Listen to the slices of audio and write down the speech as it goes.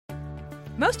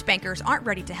Most bankers aren't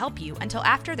ready to help you until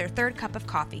after their third cup of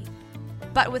coffee.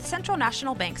 But with Central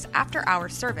National Bank's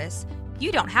after-hours service,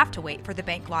 you don't have to wait for the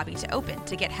bank lobby to open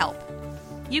to get help.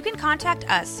 You can contact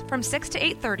us from 6 to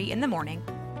 8:30 in the morning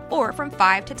or from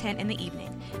 5 to 10 in the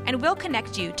evening, and we'll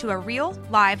connect you to a real,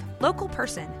 live, local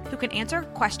person who can answer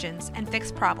questions and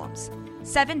fix problems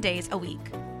 7 days a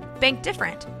week. Bank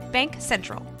different. Bank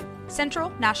Central. Central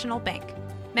National Bank.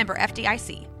 Member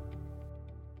FDIC.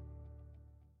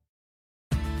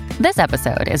 This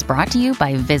episode is brought to you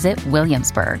by Visit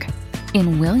Williamsburg.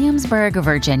 In Williamsburg,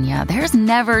 Virginia, there's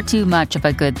never too much of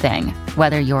a good thing.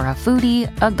 Whether you're a foodie,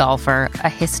 a golfer, a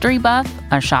history buff,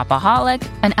 a shopaholic,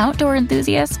 an outdoor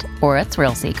enthusiast, or a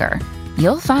thrill seeker,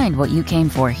 you'll find what you came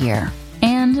for here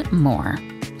and more.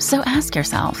 So ask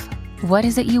yourself, what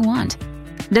is it you want?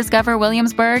 Discover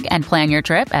Williamsburg and plan your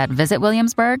trip at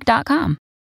visitwilliamsburg.com.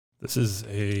 This is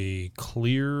a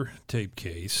clear tape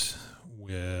case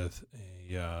with a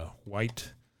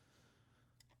white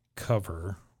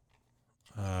cover.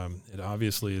 It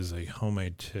obviously is a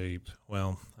homemade tape.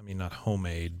 Well, I mean, not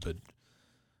homemade, but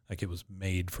like it was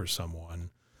made for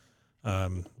someone.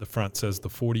 The front says the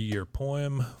 40-year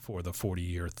poem for the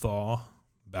 40-year thaw,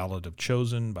 Ballad of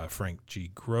Chosen by Frank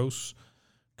G. Gross,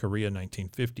 Korea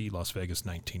 1950, Las Vegas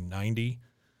 1990.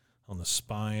 On the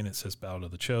spine, it says Ballad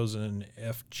of the Chosen,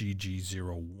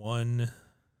 FGG01.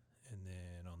 And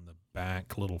then on the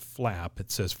back little flap,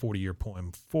 it says 40-year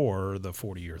poem for the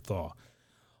 40-year thaw.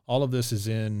 All of this is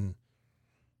in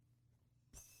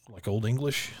like Old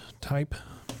English type.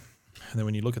 And then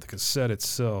when you look at the cassette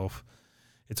itself,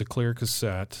 it's a clear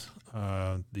cassette.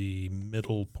 The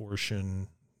middle portion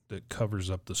that covers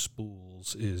up the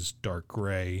spools is dark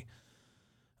gray.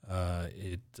 Like I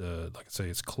say,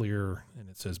 it's clear, and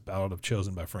it says Ballad of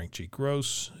Chosen by Frank G.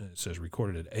 Gross. And it says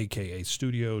recorded at AKA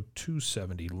Studio,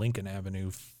 270 Lincoln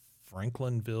Avenue,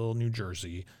 Franklinville, New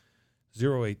Jersey,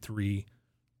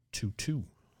 08322.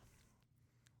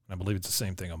 I believe it's the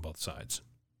same thing on both sides.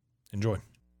 Enjoy.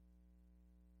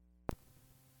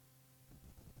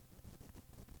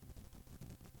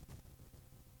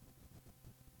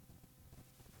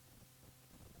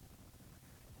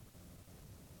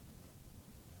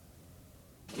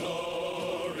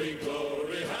 Glory,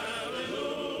 glory,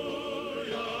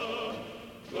 hallelujah.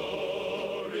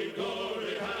 Glory,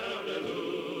 glory, hallelujah.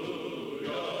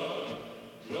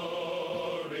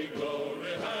 Glory,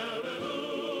 glory,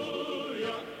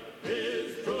 hallelujah.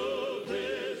 His truth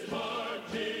is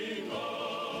marching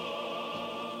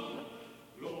on.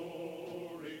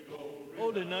 Glory, glory.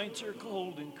 Oh, the nights are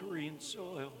cold in Korean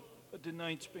soil, but the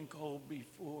night's been cold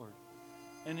before.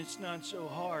 And it's not so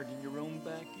hard in your own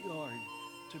backyard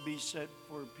to be set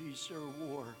for peace or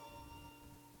war.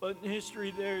 But in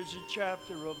history, there's a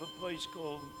chapter of a place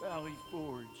called Valley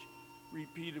Forge,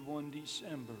 repeated one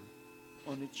December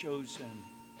on the Chosin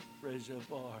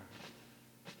Reservoir.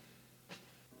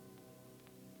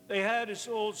 They had us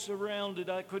all surrounded.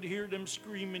 I could hear them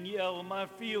scream and yell. My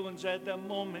feelings at that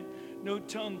moment, no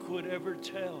tongue could ever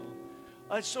tell.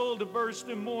 I saw the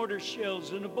bursting mortar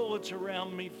shells and the bullets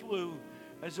around me flew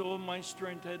as all my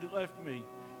strength had left me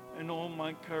and all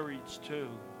my courage too.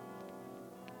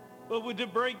 But with the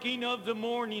breaking of the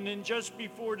morning and just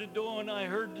before the dawn, I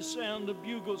heard the sound of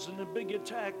bugles and the big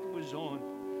attack was on.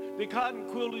 The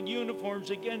cotton-quilted uniforms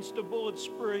against the bullet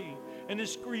spree and the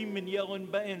screaming, yelling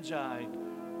banzai.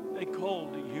 They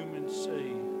called the human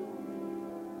sea.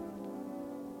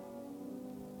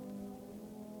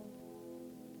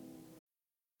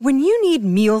 When you need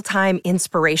mealtime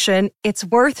inspiration, it's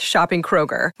worth shopping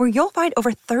Kroger, where you'll find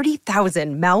over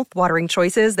 30,000 mouth-watering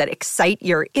choices that excite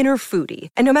your inner foodie.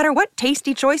 And no matter what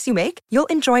tasty choice you make, you'll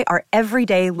enjoy our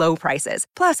everyday low prices,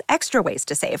 plus extra ways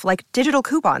to save, like digital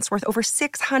coupons worth over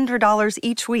 $600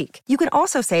 each week. You can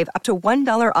also save up to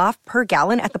 $1 off per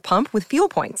gallon at the pump with fuel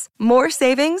points. More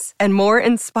savings and more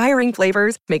inspiring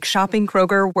flavors make shopping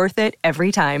Kroger worth it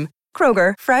every time.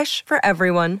 Kroger, fresh for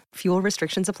everyone. Fuel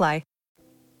restrictions apply.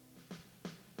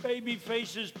 Baby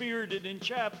faces bearded and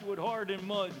chapped with hardened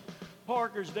mud.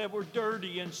 Parkers that were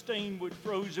dirty and stained with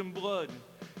frozen blood.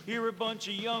 Here a bunch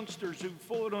of youngsters who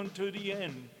fought unto the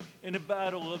end in a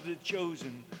battle of the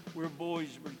chosen, where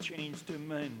boys were changed to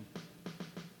men.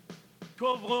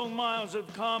 12 long miles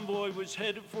of convoy was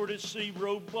headed for the sea,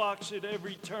 roadblocks at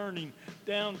every turning,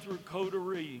 down through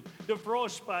Coterie. The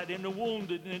frostbite and the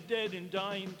wounded and the dead and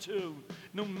dying too.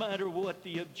 No matter what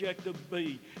the objective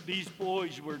be, these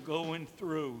boys were going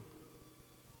through.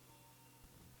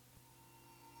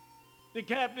 The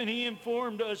captain, he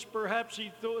informed us, perhaps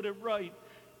he thought it right,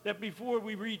 that before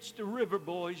we reached the river,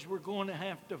 boys, we're going to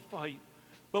have to fight.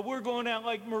 But we're going out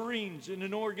like Marines in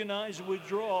an organized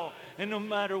withdrawal, and no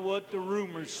matter what the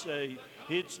rumors say,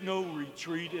 it's no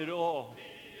retreat at all.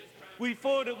 We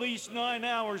fought at least 9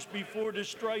 hours before the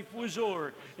strife was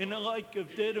o'er, in the like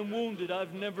of dead and wounded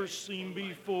I've never seen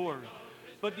before.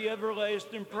 But the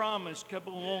everlasting promise kept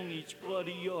along each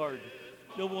bloody yard.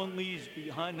 No one leaves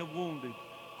behind the wounded,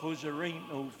 'cause there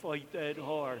ain't no fight that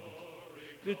hard.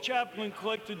 The chaplain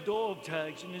collected dog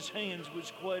tags, in his hands was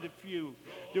quite a few.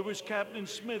 There was Captain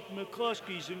Smith,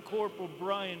 McCluskey's, and Corporal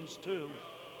Bryan's too.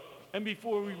 And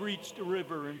before we reached the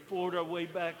river and fought our way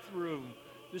back through,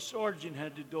 the sergeant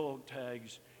had the dog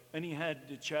tags, and he had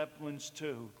the chaplain's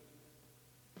too.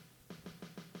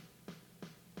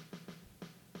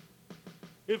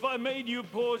 If I made you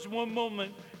pause one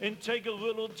moment and take a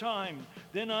little time,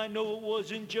 then I know it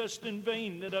wasn't just in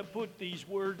vain that I put these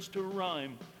words to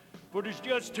rhyme. For there's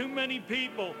just too many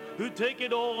people who take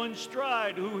it all in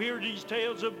stride, who hear these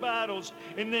tales of battles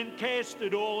and then cast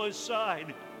it all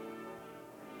aside.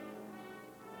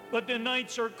 But the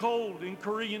nights are cold in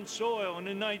Korean soil, and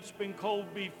the night's been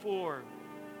cold before.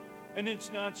 And it's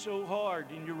not so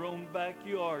hard in your own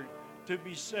backyard to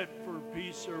be set for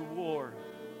peace or war.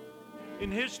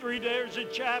 In history, there's a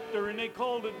chapter, and they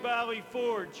called it Valley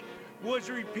Forge, was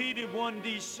repeated one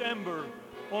December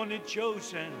on the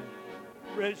Chosin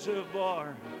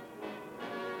Reservoir.